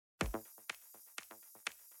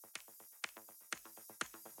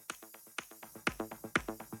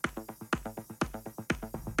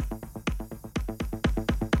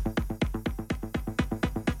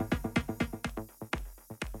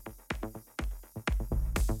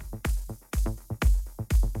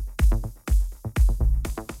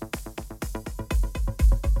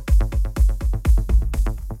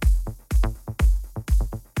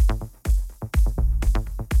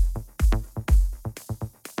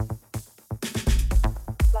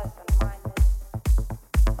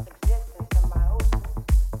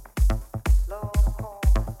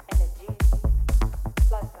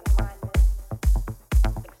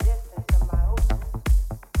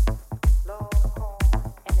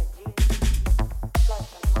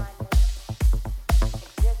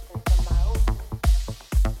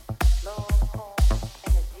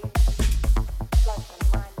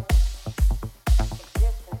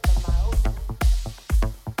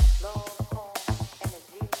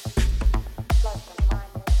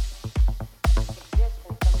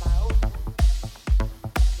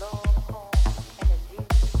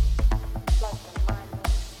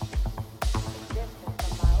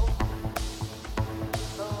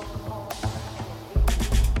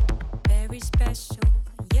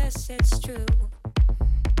it's true.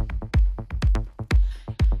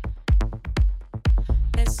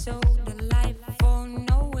 It's so delightful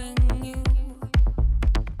knowing you.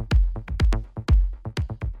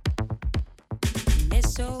 And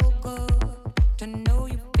it's so good to know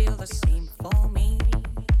you feel the same for me.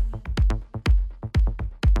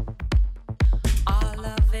 Our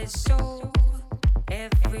love is so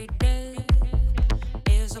every day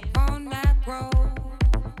is upon that road.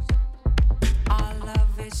 Our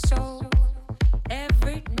love is so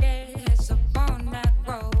every day is upon that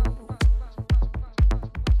road.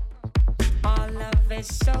 Our love is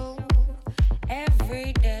so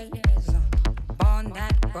every day is upon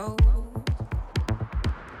that road.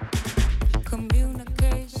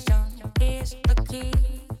 Communication is the key.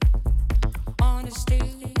 Honesty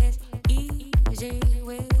is easy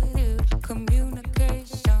with you.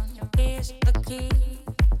 Communication is the key.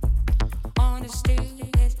 Honesty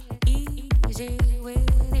is easy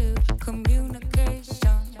with you.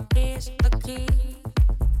 Communication is the key.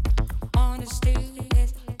 Honesty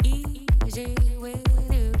is easy with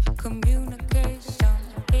you. Communication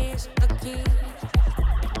is the key.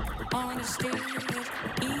 Honesty is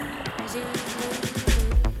easy with you.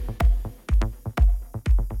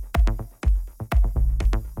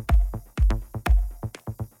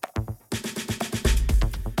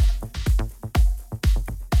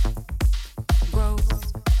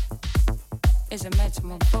 Is a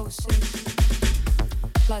metamorphosis,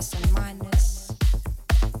 plus and minus,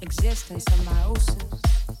 existence of meiosis,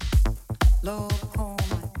 low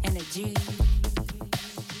coma energy.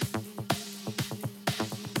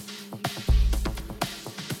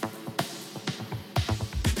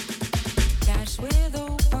 Dash with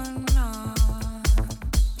open arms,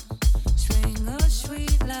 swing a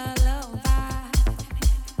sweet lullaby.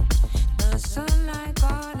 The sunlight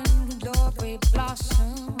garden, glory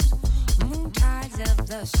blossoms, tides of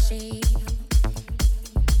the sea,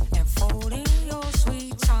 enfolding your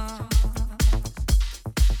sweet arms,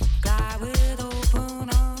 glide with open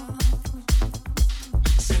arms,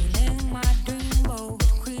 sailing my dream boat,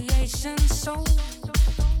 creation soul,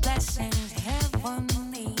 blessings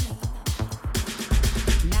heavenly.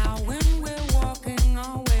 Now when we're walking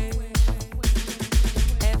our way,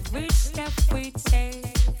 every step we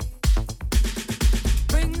take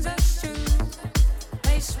brings us to a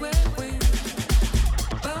place where we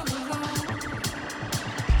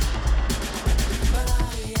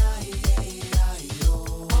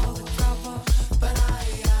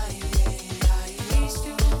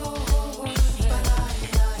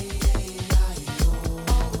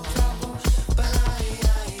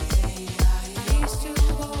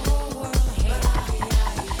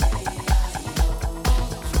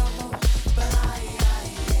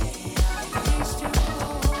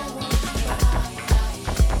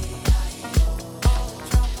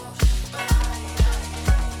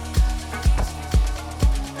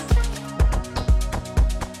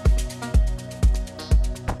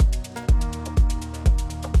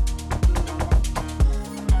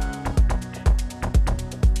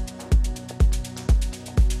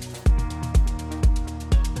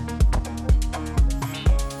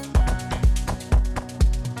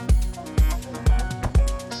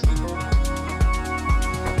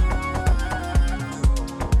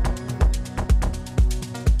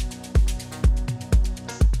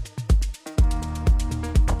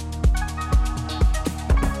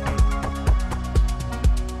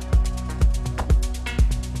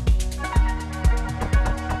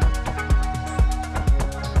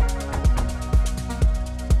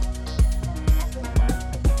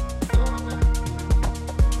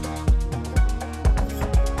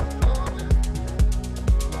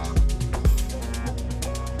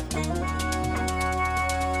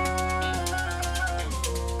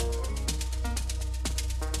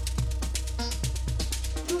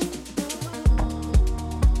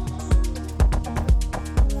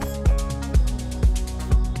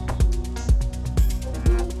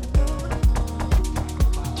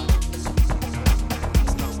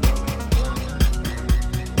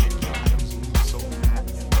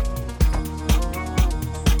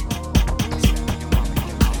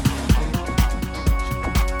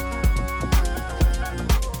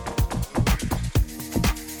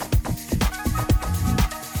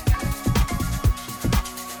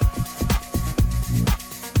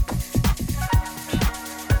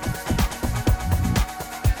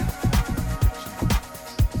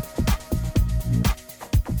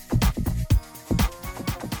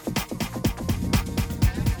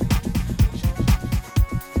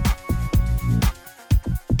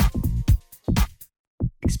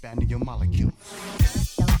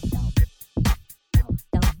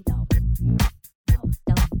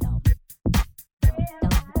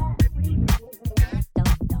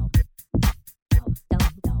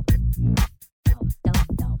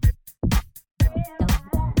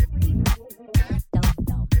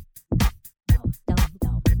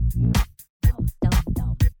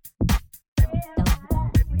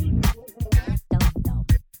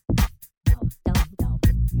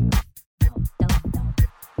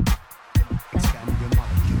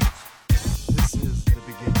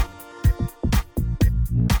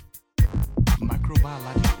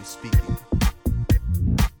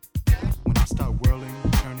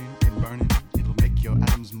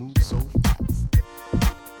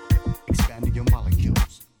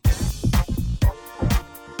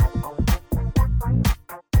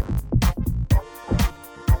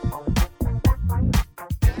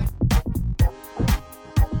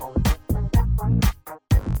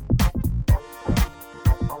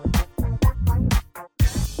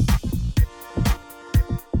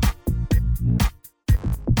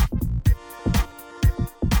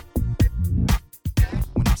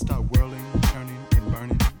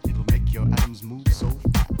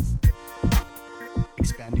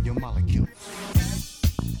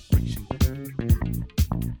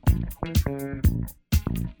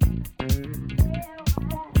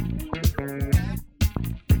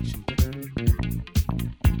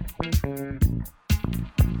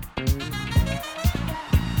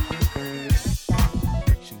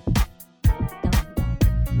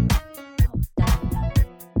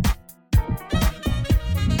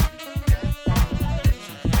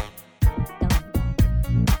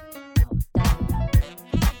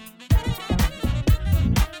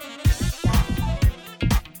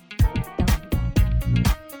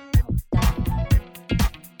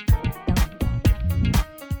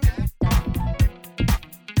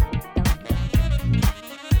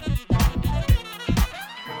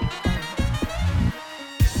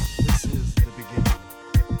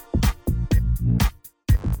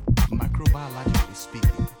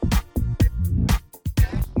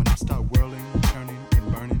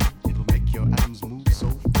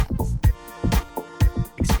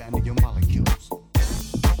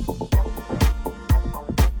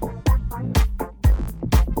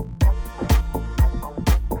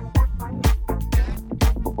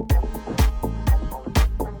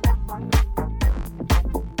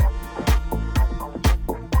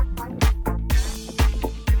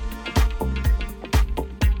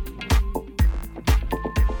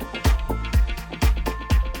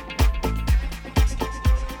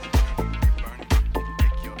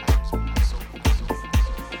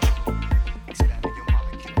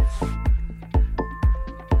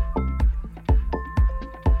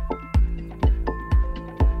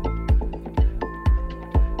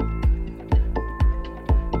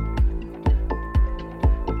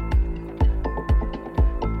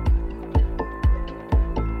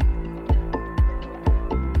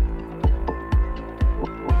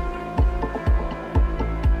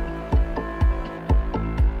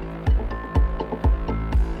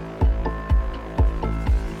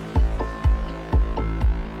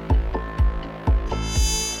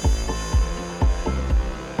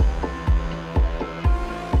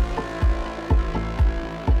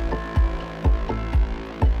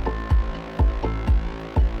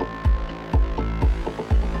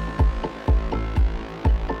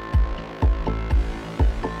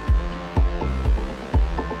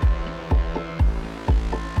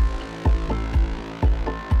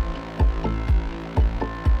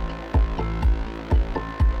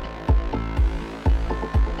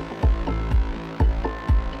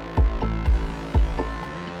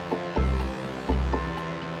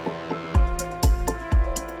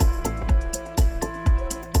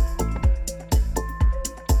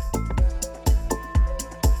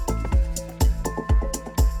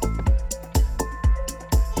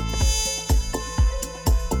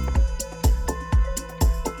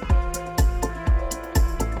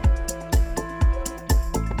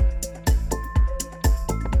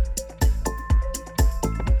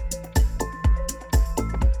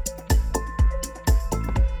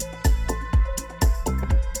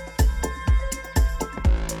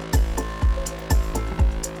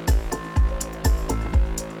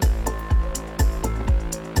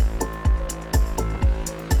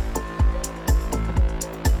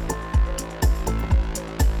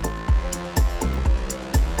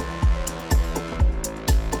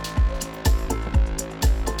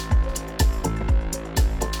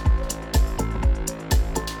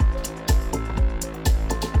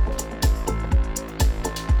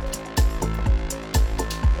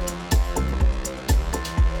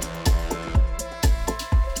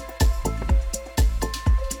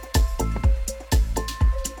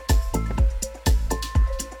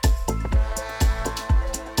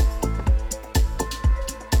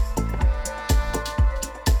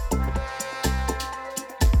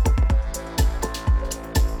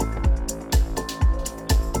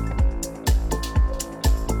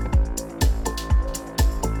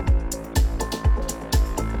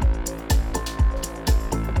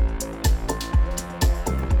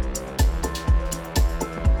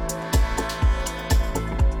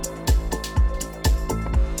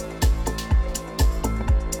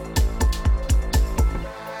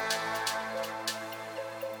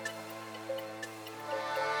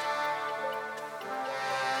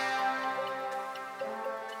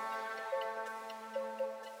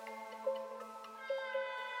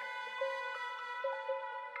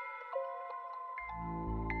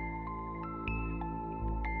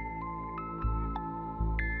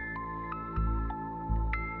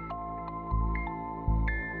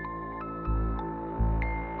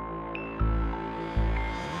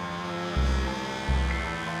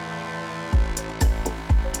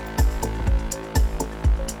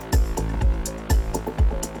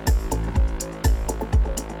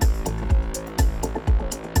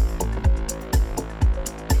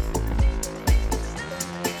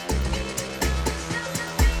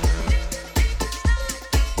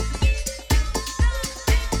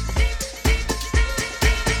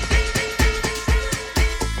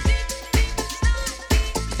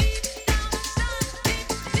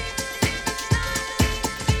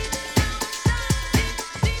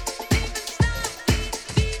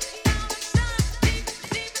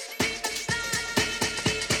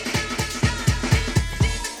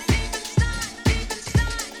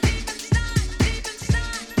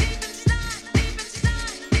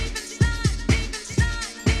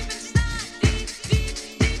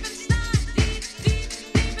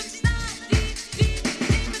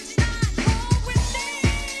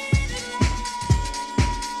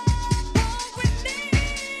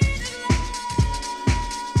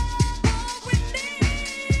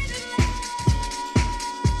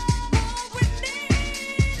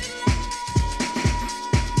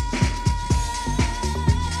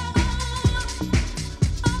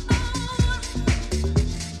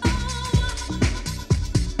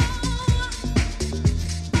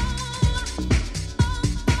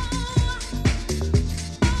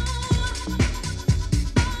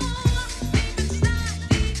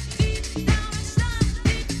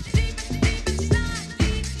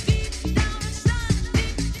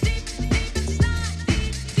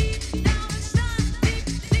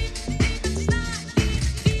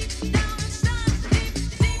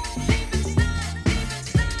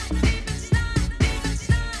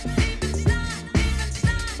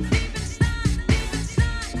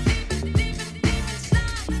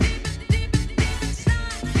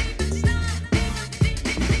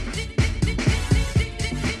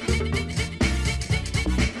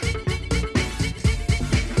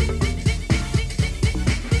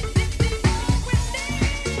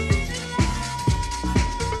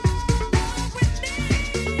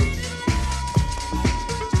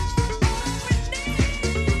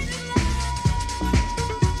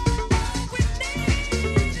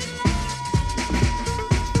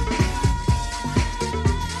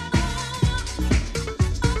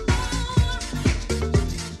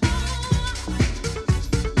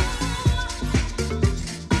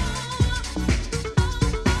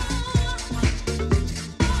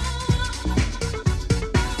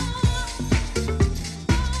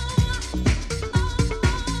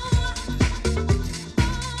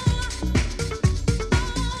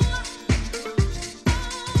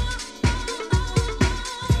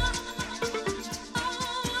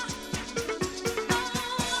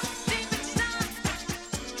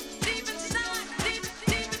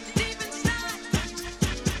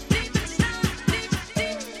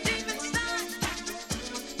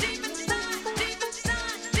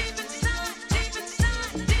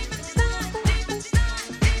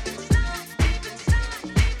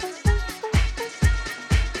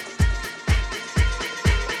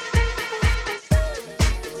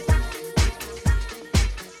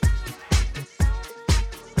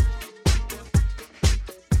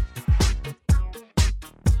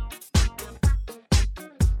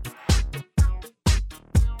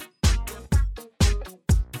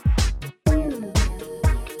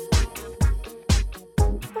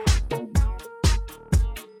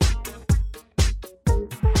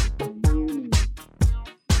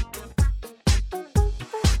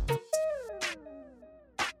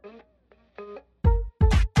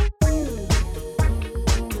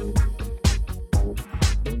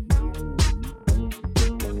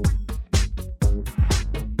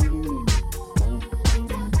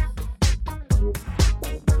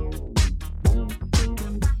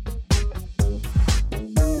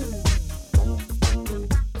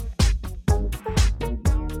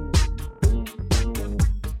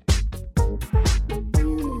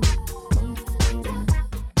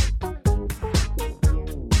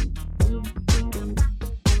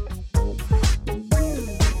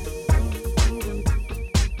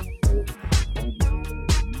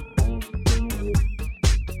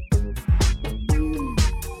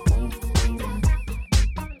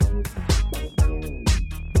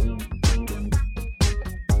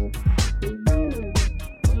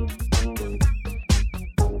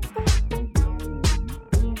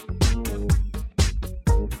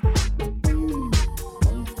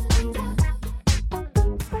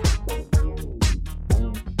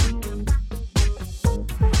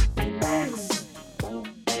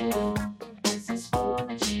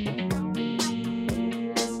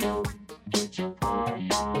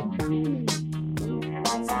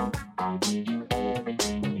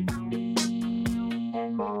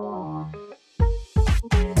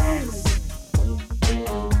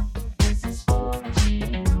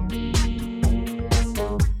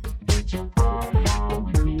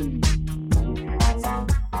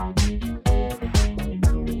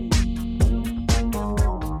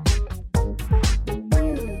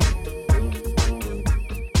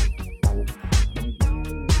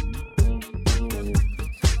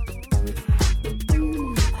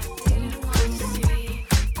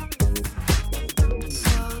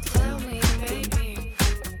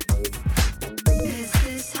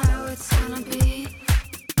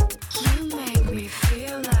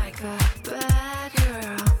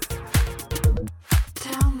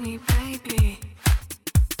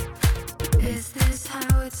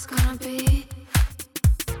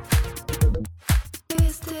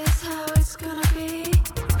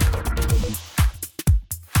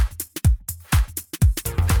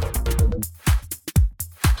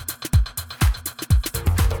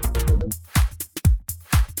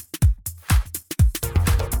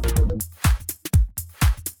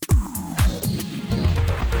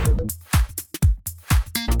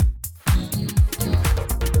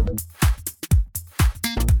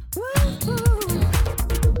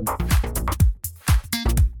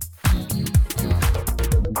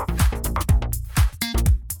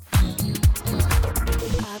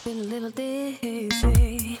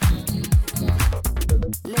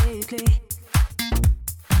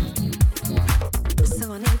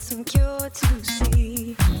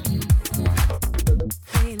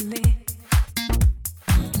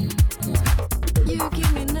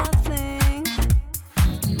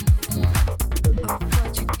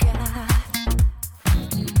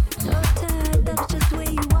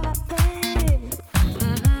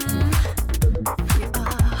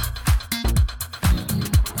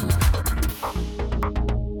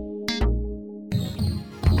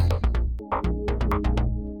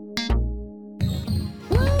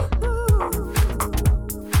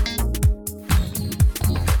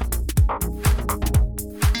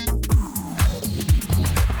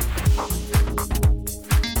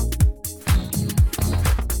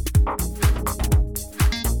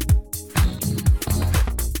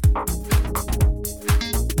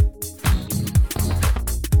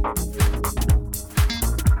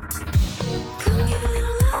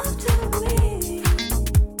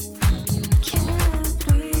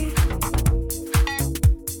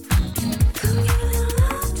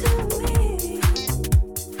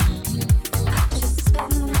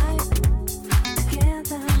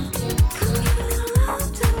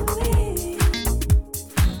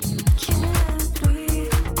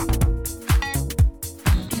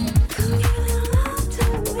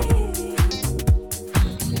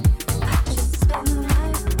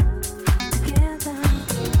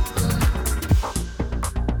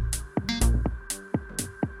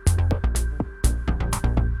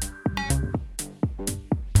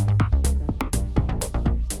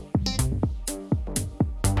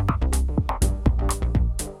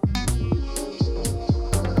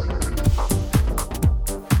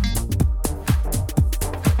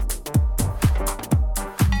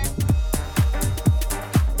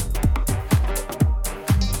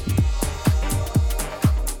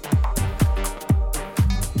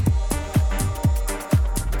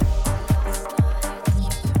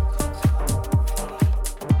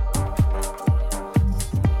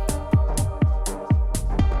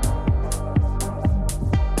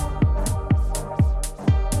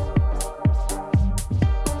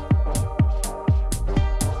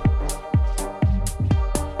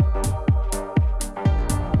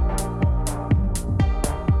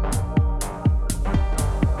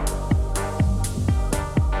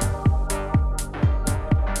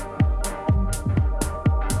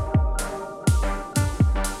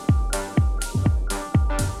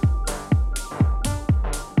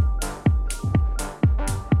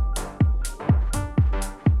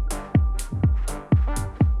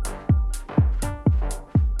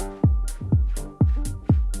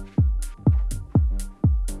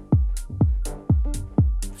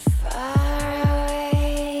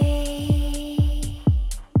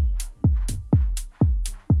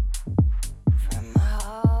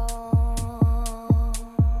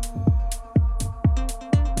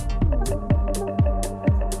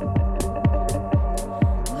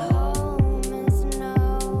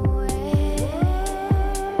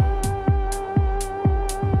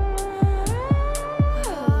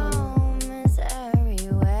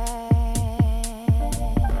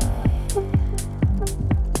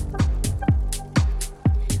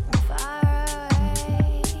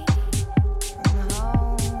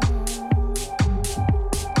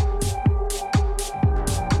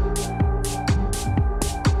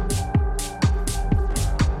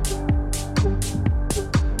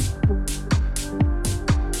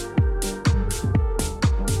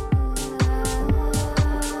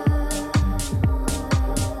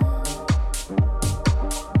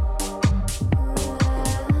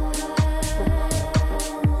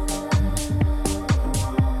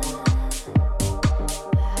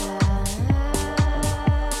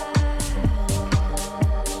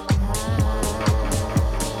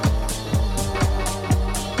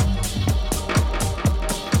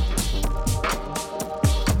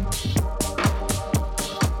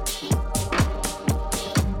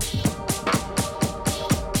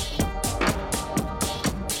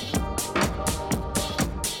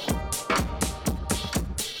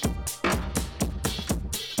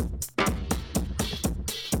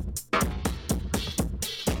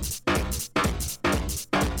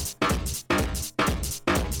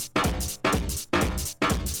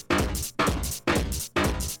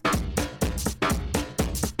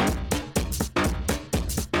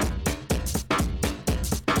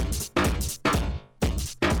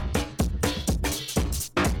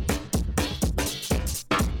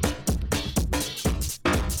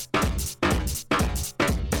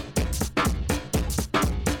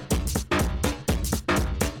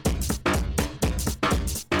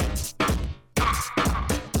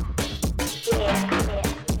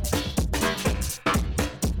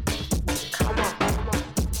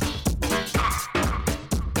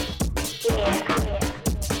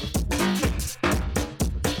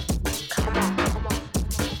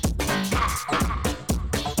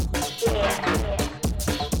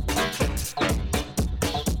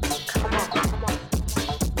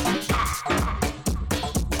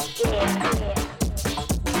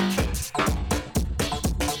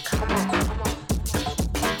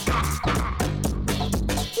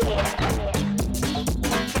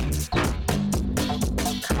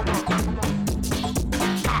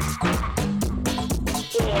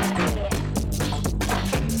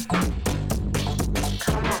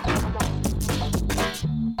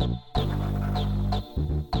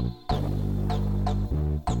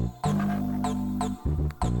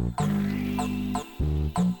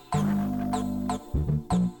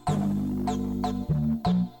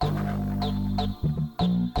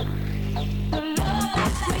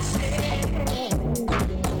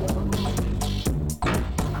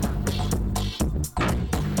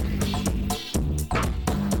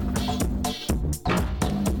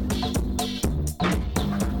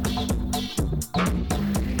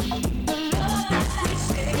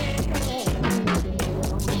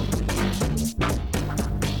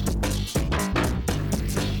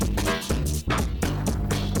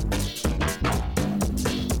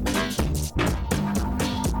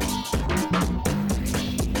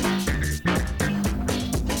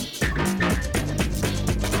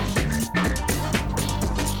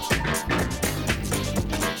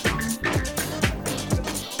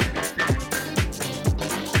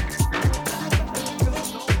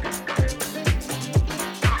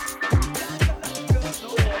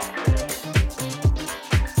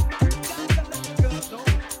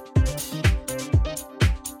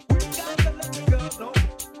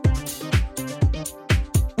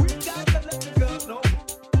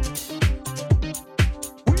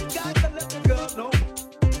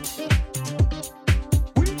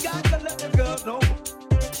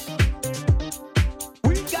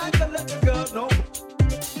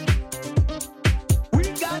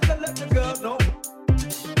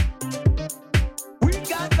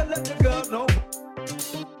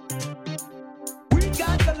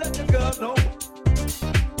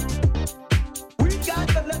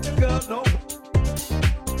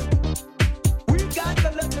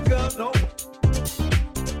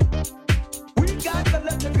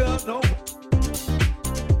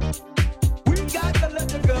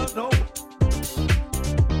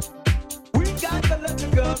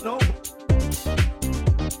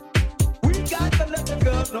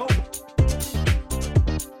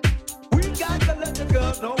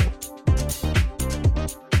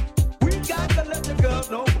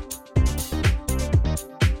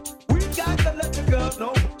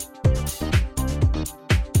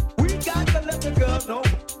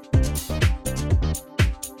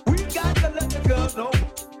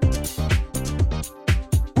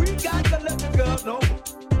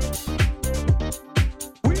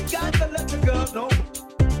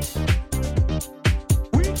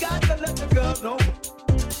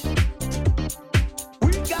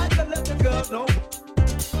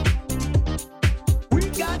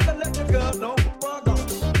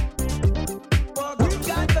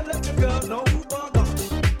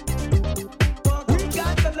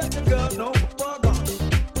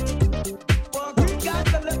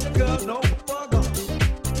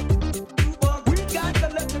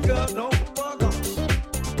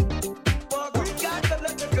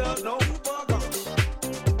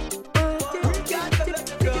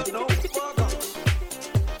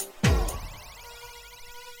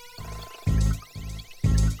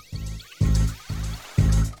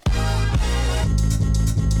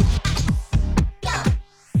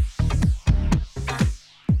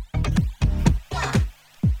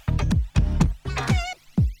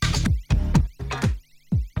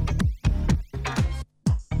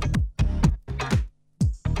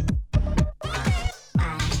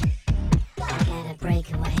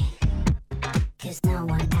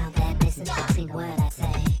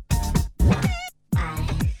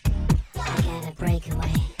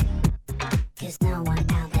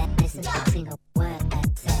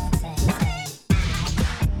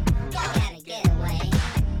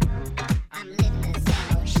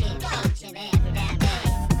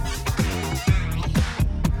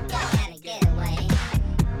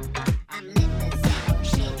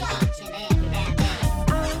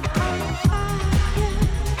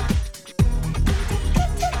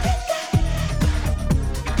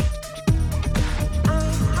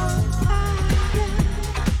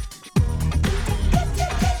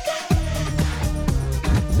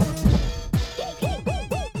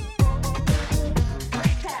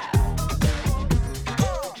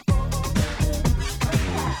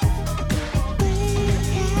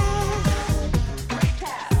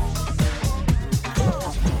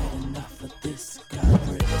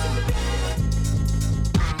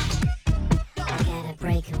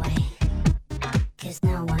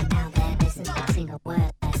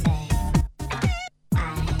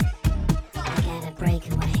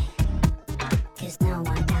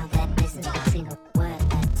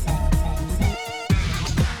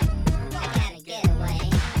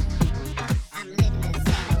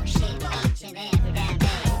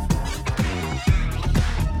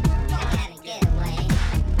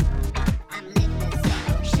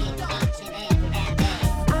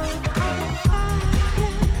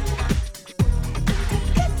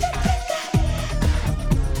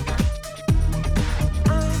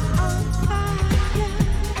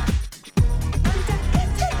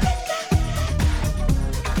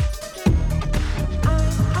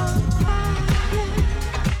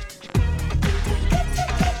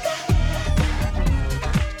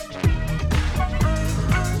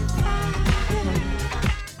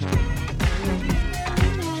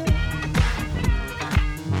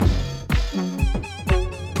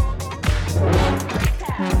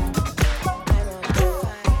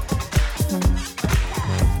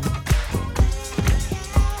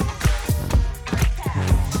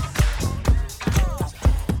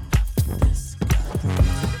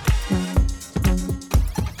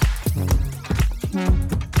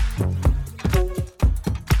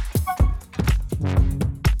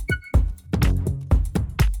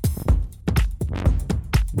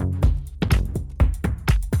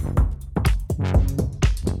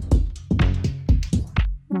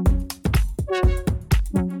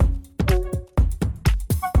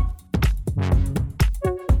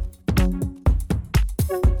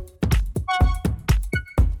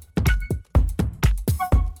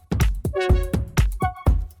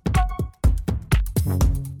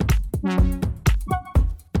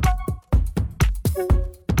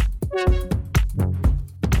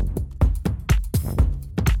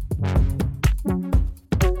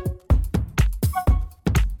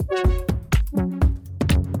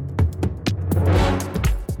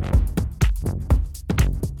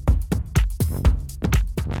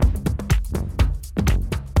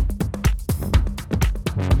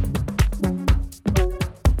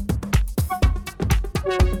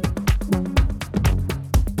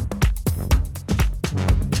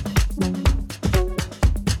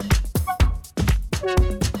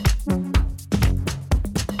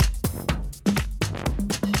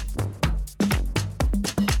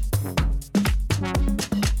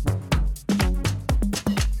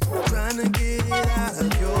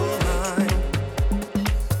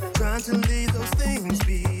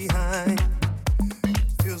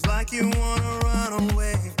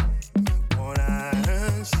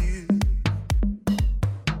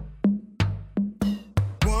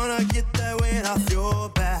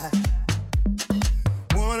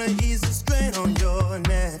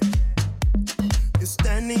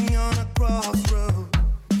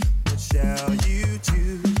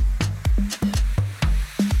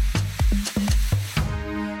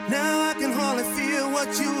Now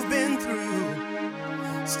what you've been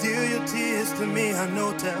through. Steal your tears to me are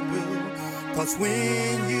no taboo. 'Cause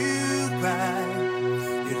when you cry,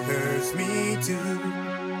 it hurts me too.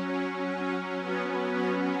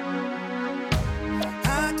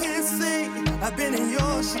 I can't say I've been in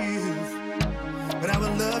your shoes, but I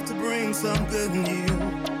would love to bring some good news.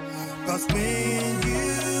 'Cause when you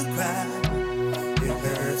cry, it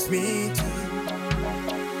hurts me too.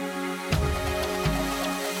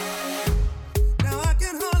 Now I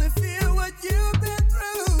can hardly feel what you've been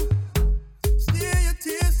through. Steal your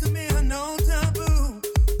tears to me are no taboo.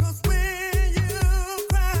 'Cause when you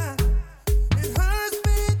cry, it hurts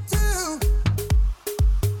me too.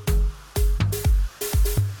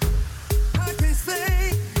 I can't say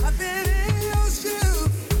I've been in your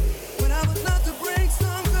shoes, but I would love to bring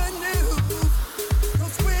some good news.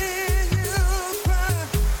 'Cause when you cry,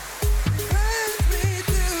 it hurts me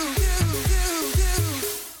too.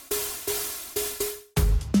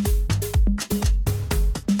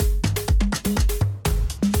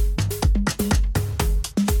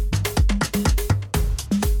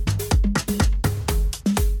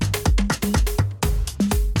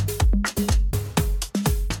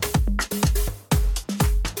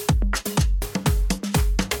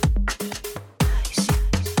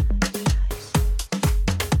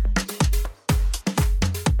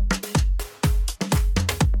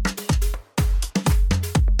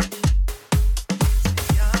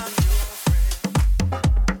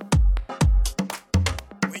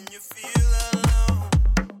 When you feel alone,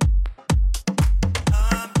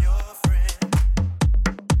 I'm your friend.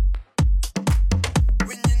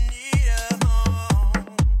 When you need a home,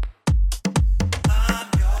 I'm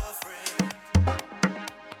your friend.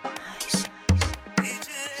 Each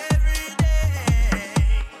and every day,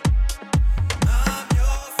 I'm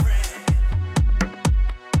your friend.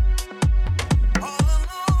 All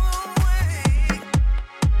along the way,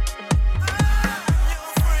 I'm your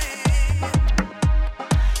friend.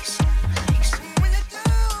 When you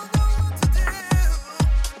don't know what to do,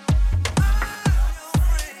 I'm your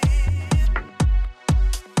friend.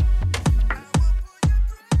 I will pull you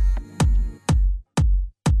through.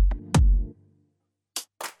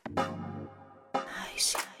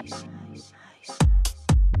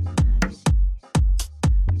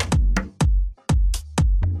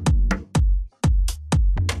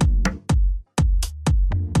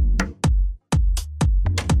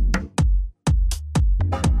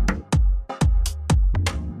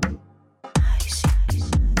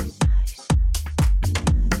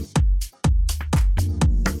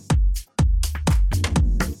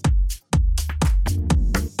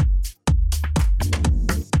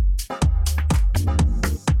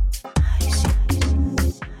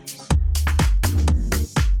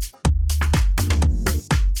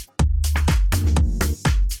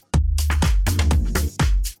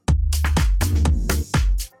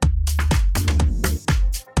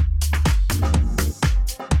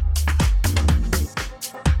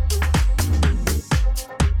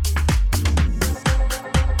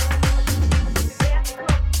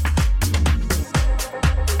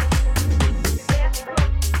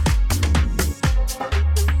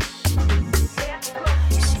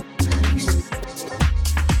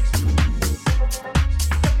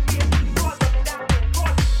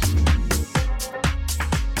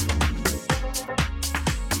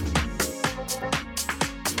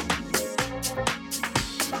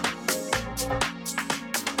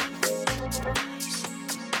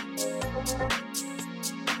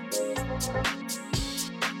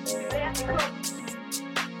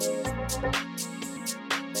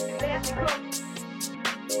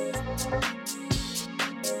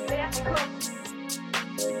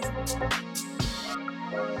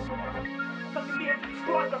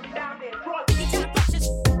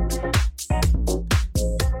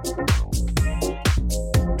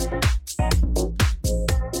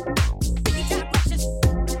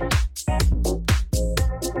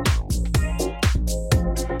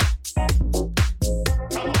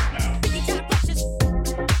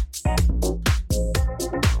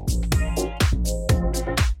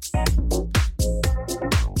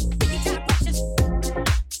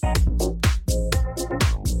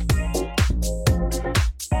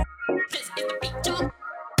 This is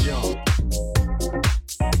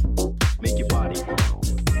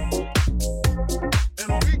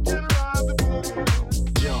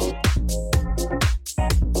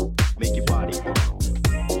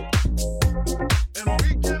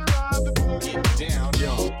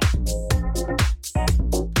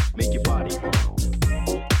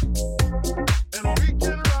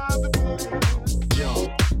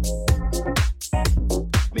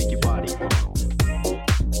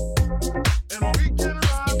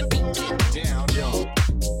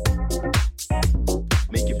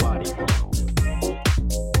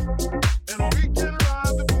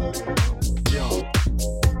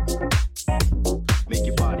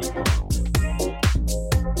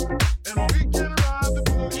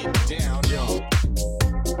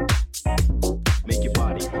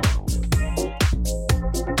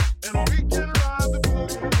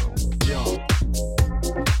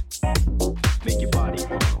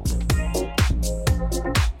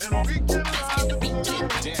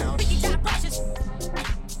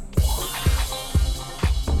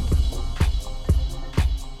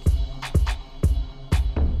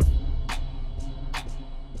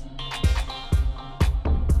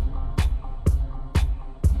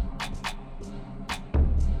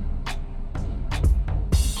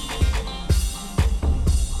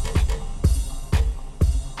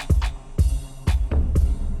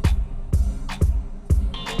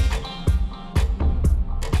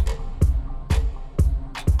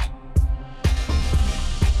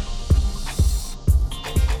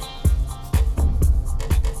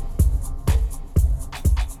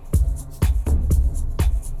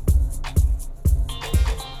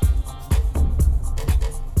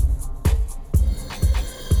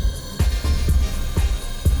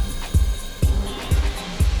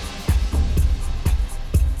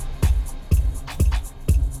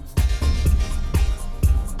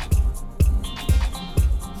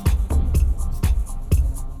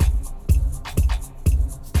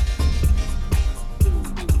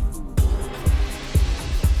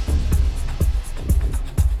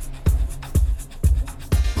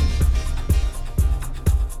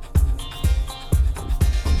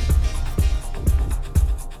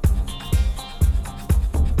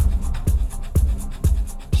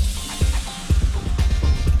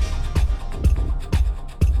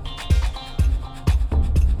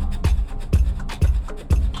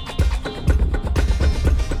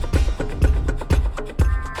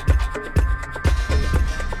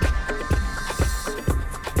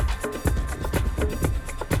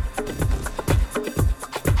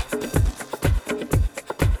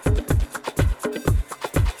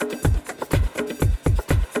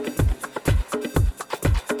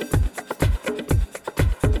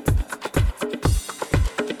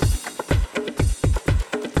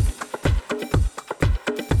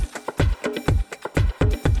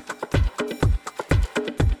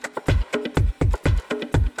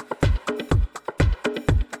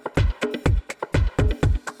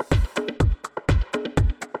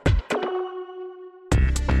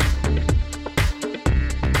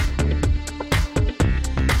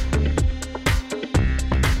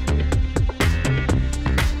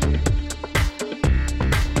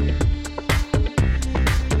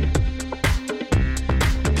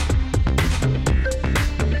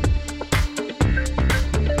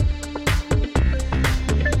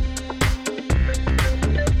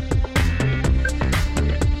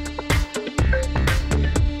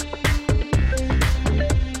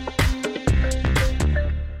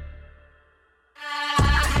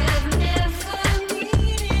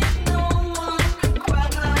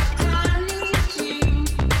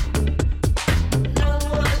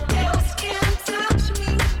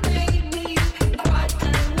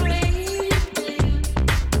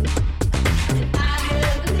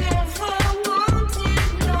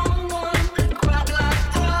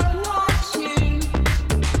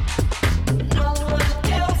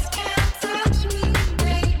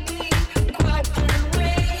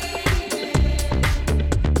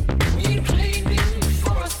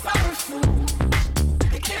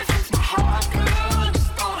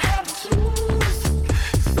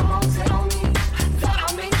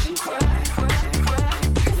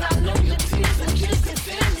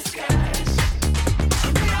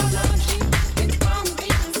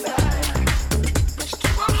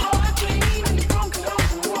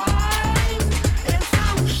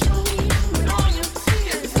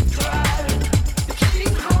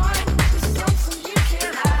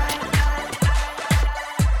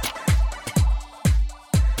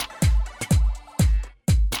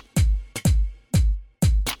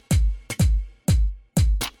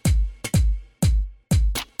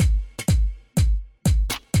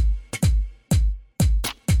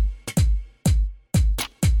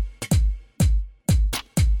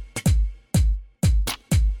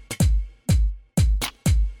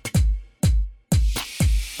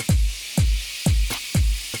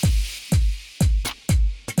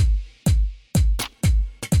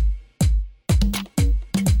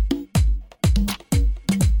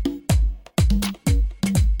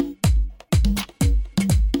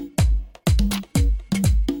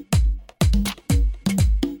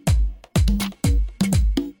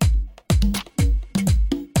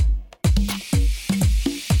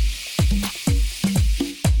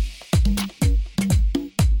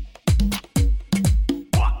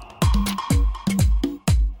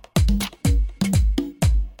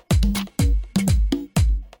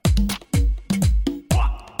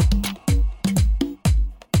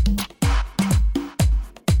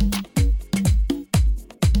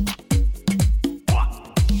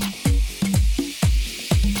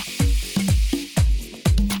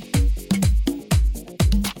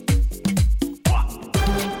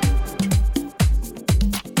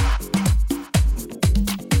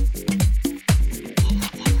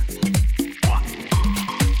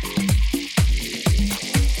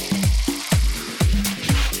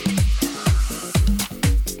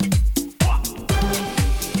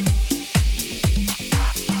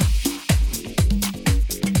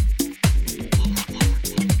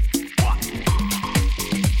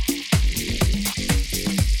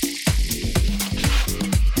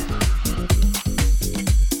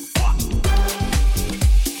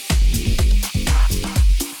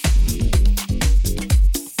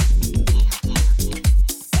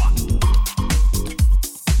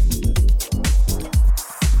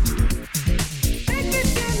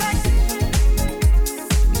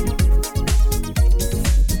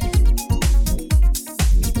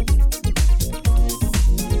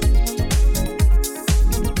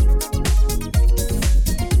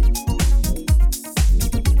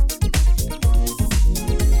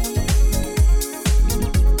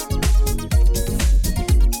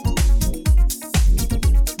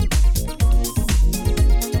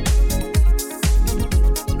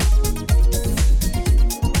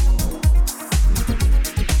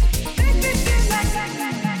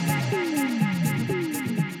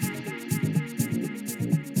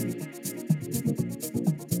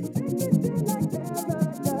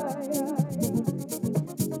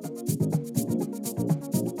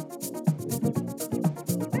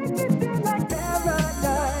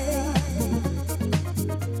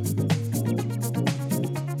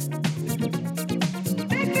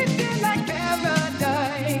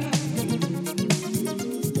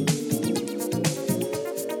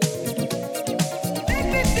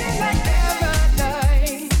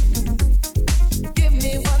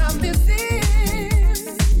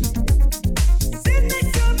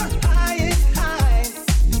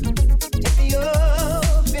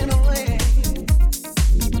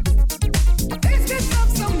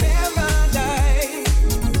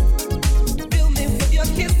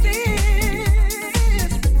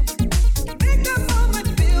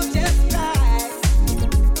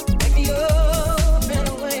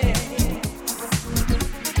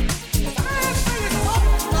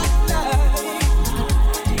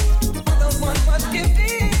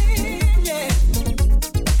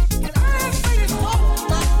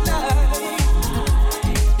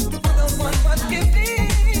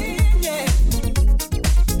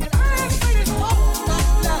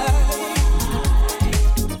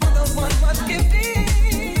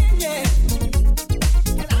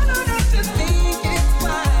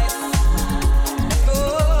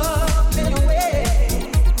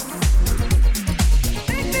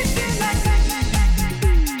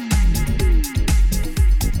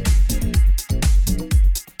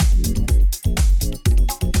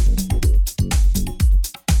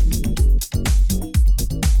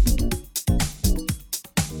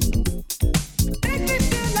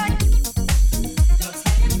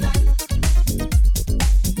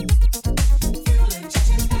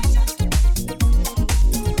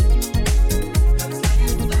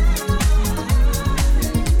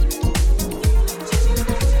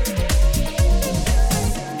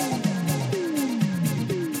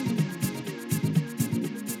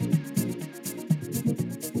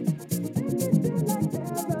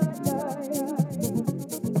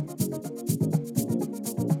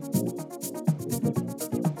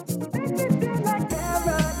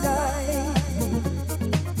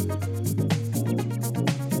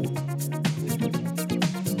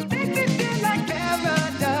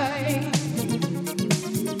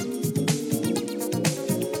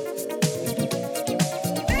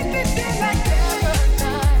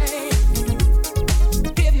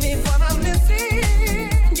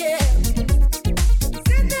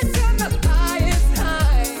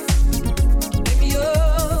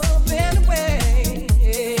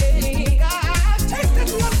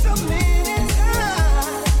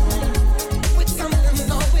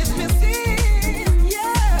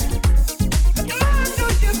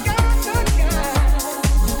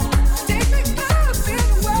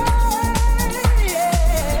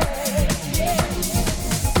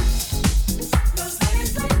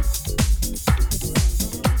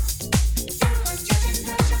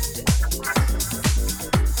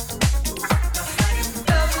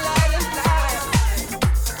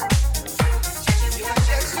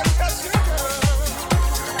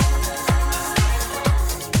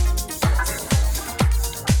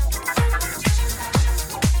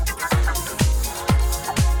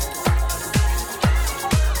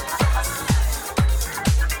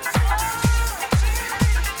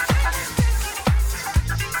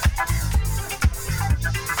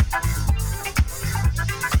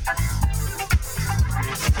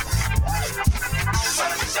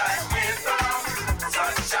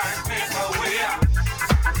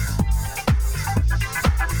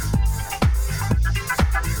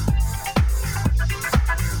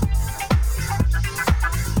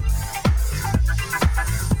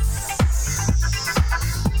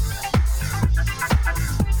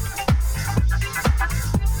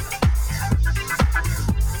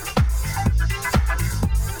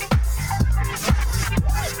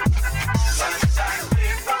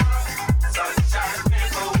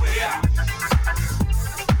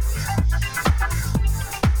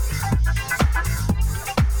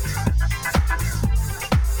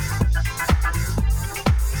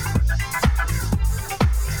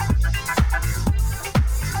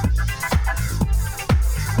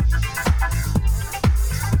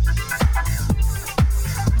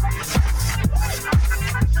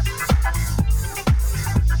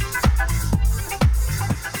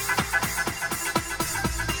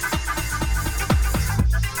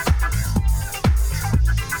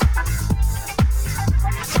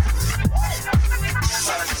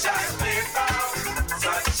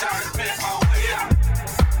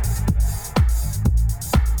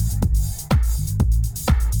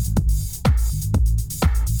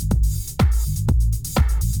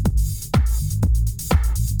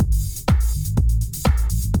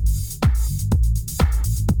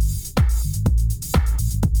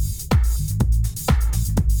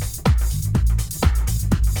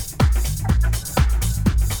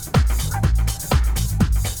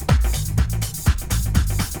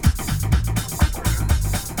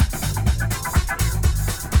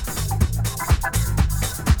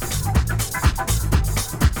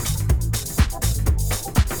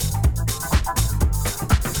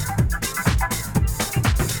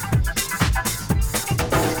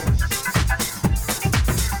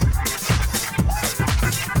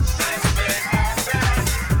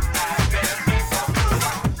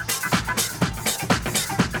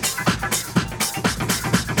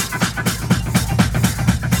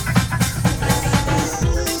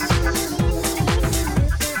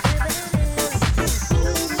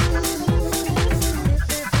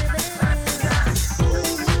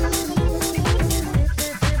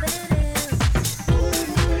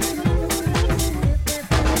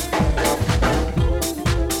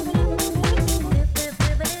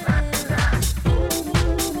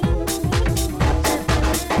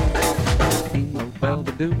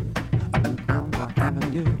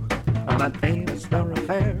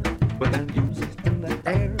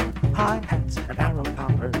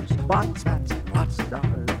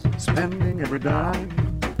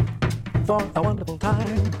for a wonderful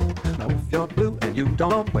time. Now if you're blue and you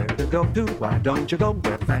don't know where to go to, why don't you go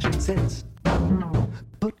where fashion sits?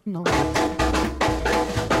 Putting on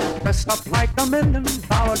dressed up like a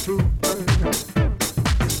 $1,000,000 trooper,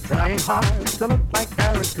 trying hard to look like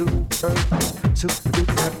Garrett Cooper. Super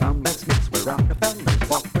duper from that's mixed where Rockefellers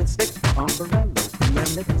walk with sticks for umbrellas in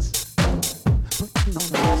their midst. Putting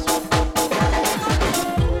on a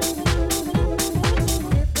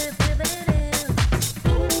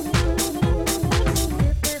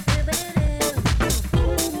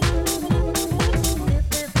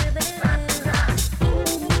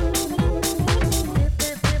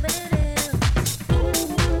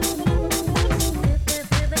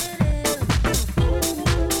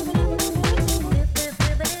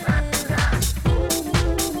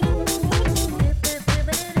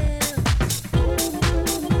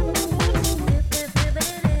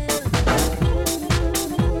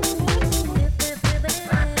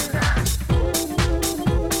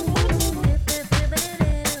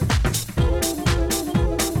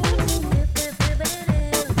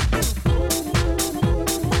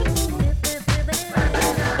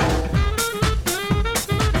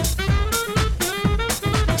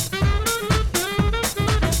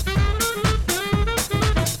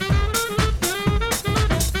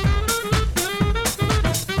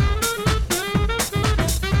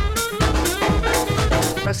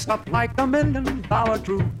like a $1,000,000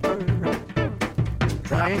 trooper,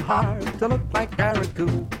 trying hard to look like Garrett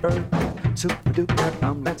Cooper. Super duper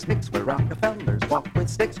from that's mixed where Rockefellers walk with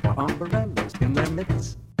sticks for umbrellas in their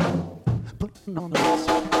midst. Putting on a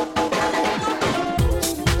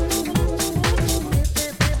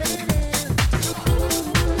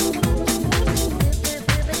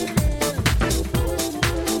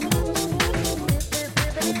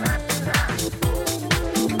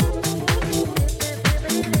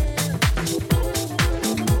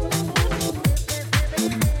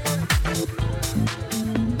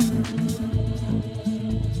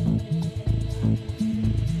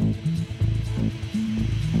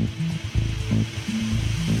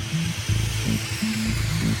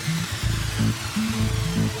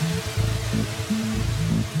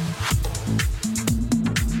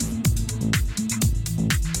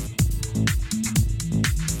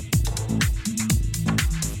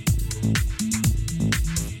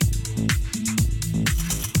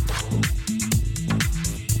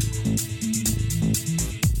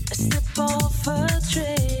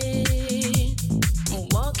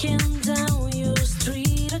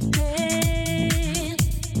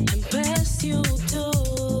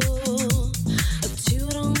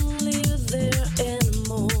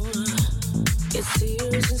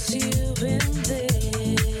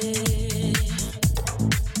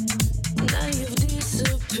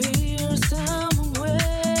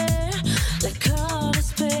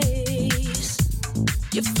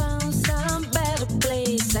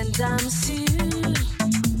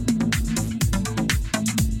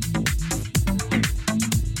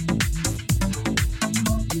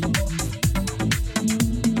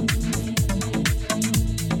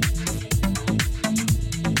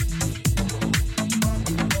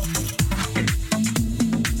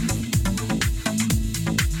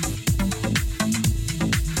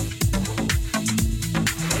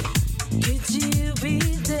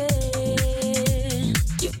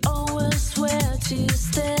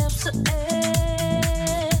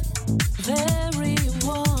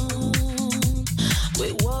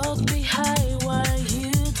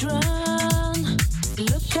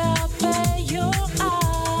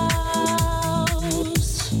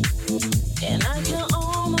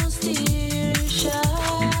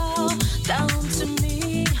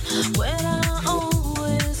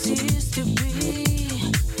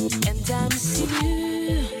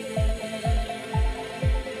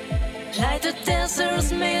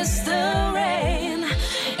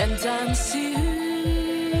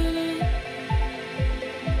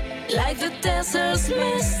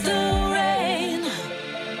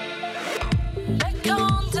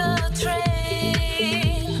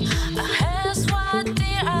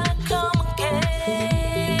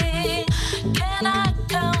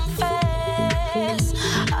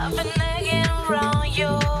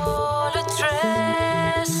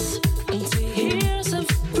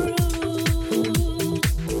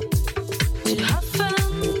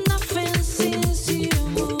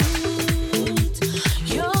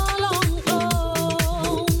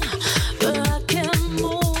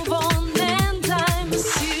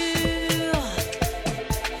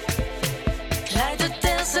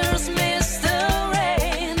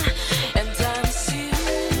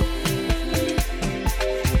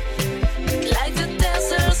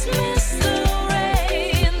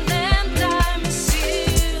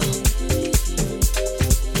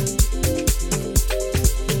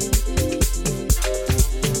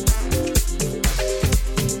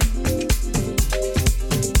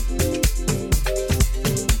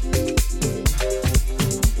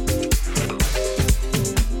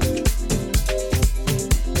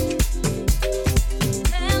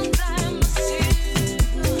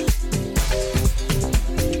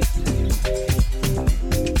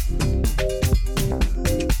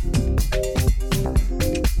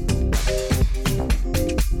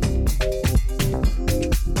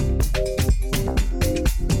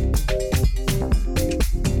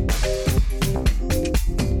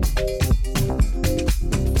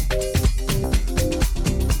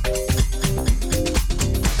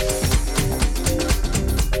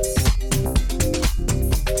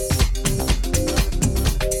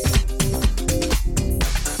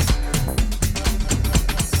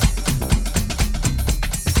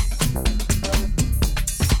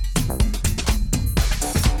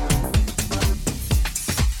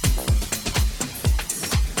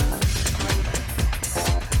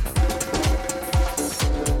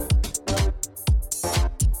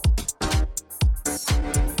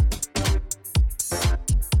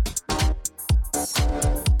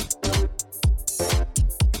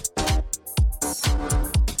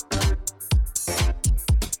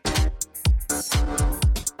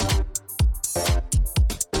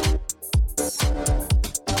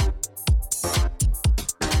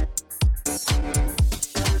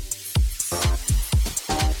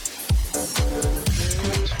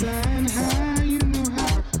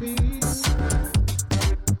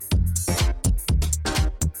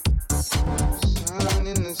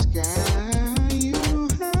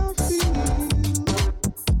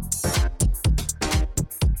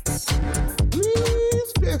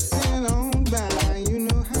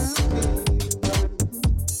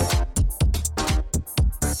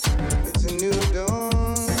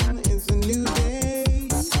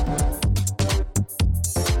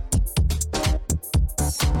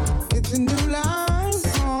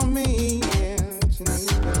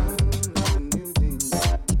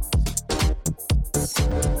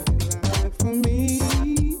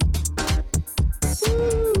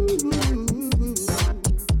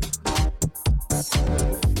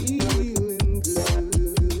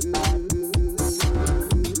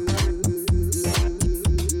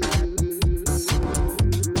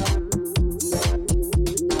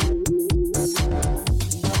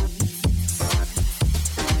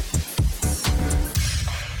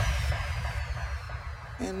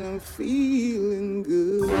feeling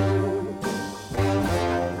good.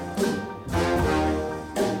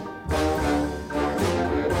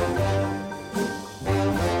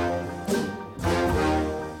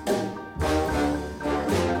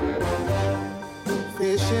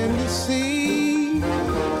 Fish in the sea,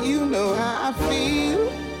 you know how I feel.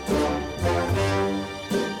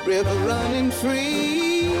 River running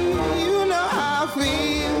free, you know how I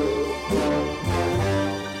feel.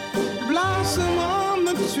 Blossom on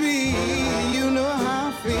the tree, you know how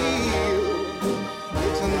I feel.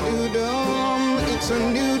 It's a new dawn, it's a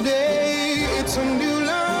new day, it's a new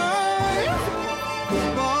life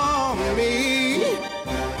for me.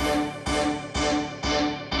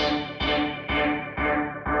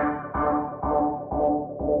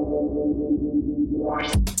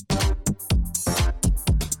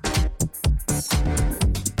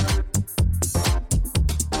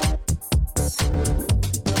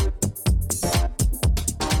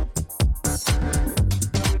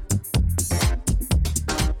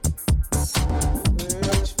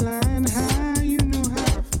 Birds flying high, you know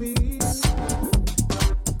how I feel.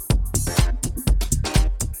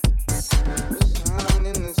 Sun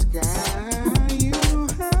in the sky, you know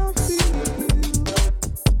how I feel.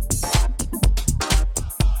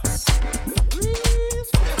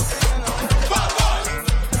 Breeze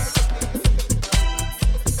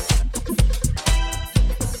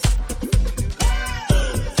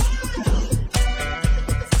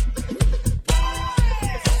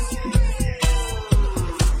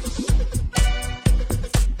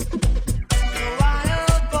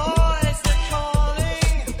Wild boys are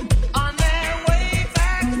calling on their way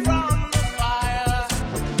back from the fire.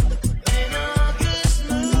 In August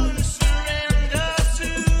moon, surrender to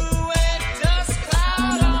a dust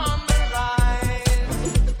cloud on the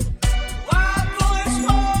rise. Wild boys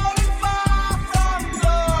falling far from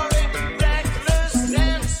glory, reckless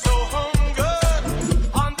and so hungered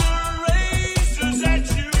on the razors that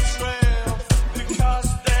you trail. Because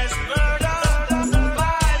there's murder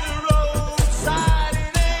by the roadside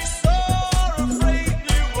in a sore-afraid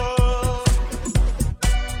new world.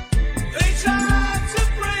 They tried to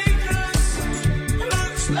break us,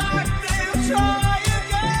 looks like they'll try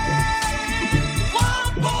again.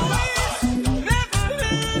 Wild boys never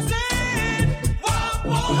losing. Wild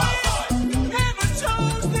boys never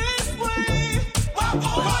chose this way. Wild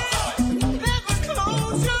boys never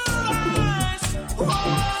close your eyes.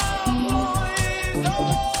 Wild boys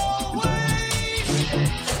always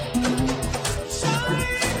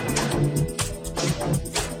shine.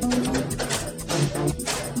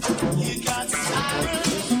 You got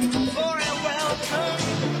sirens for a welcome.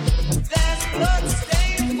 There's blood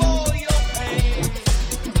stained for your pain,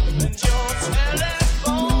 and your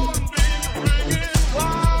telephone been ringing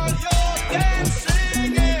while you're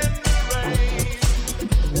dancing in the rain.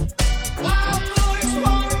 Wild boys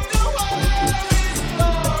wonder where is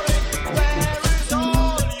glory, where is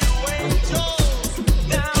all you angels?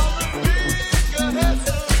 Now the figureheads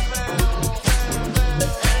have fell,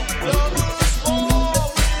 and lovers war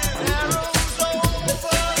with arrows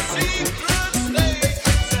over secrets they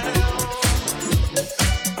can tell.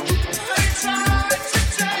 They tried to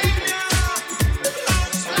tame you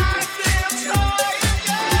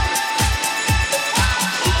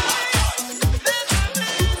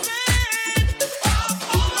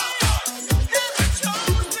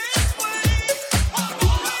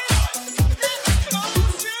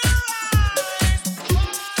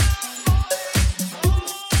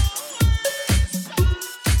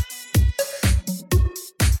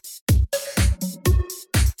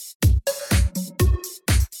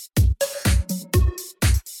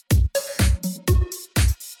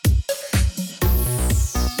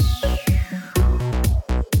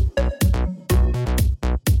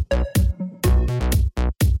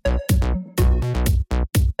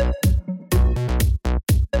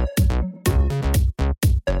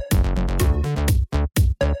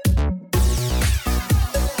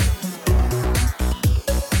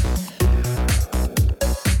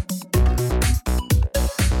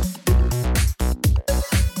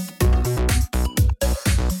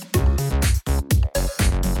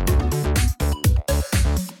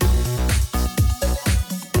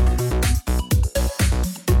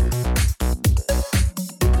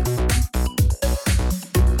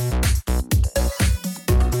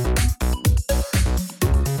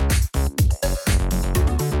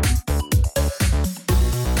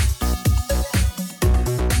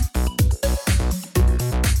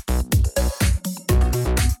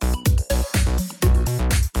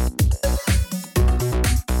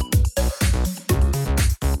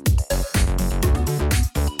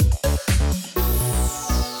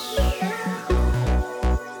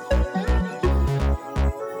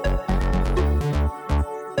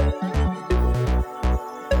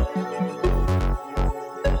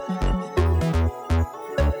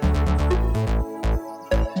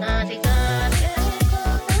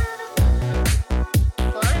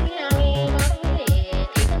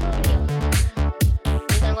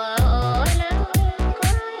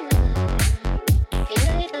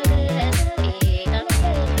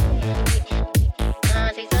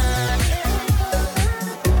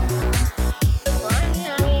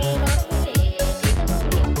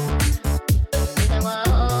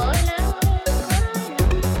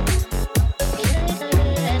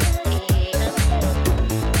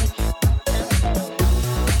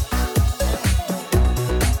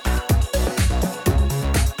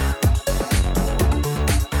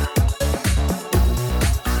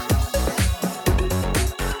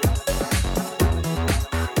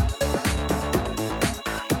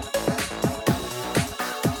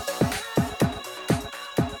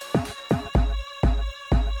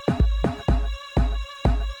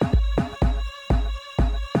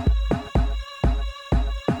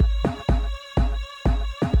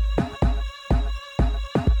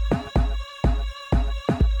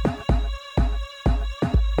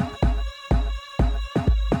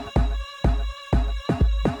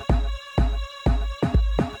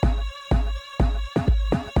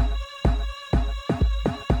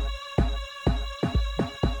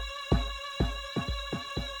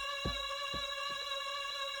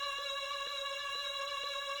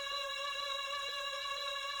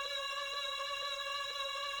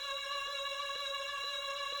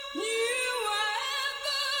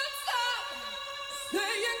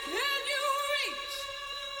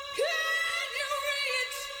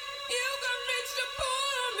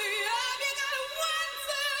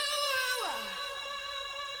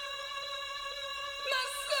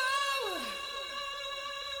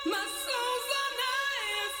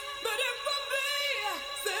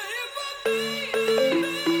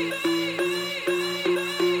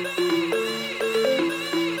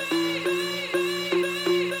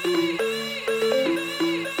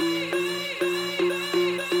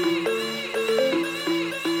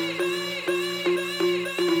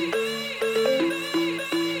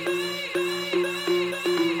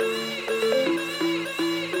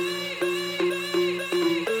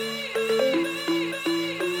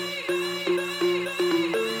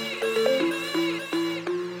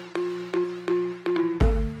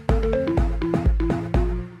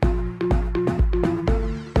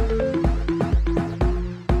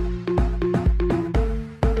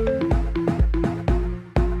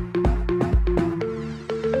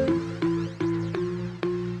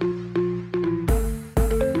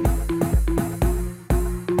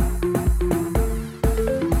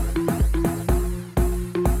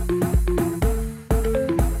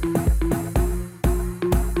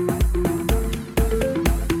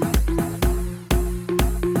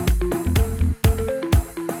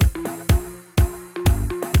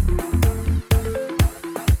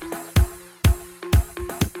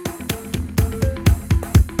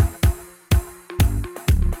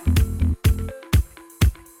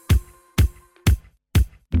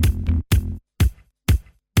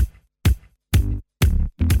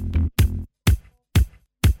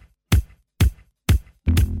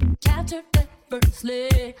entered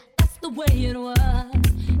effortlessly. That's the way it was.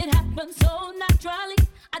 It happened so naturally.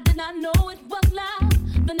 I did not know it was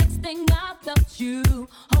love. The next thing I felt you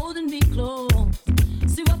holding me close.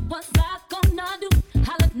 See, what was I gonna do?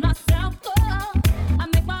 I let myself go. I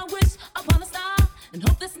make my wish upon a star and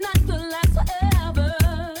hope this night will last forever.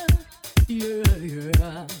 Yeah,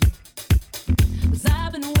 yeah. 'Cause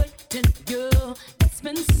I've been waiting for you. It's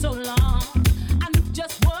been so long. I knew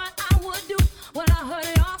just what I would do when I heard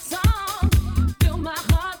your song. Fill my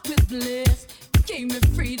heart with bliss. You gave me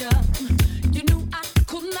freedom. You knew I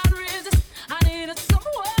could not resist. I needed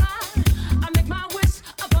someone. I make my wish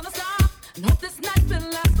upon a star and hope this night will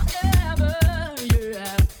last forever.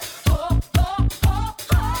 Yeah. Oh, oh, oh,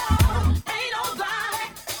 oh. Ain't nobody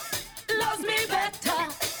loves me better.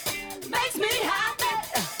 Makes me happy.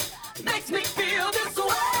 Makes me feel this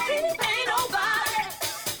way.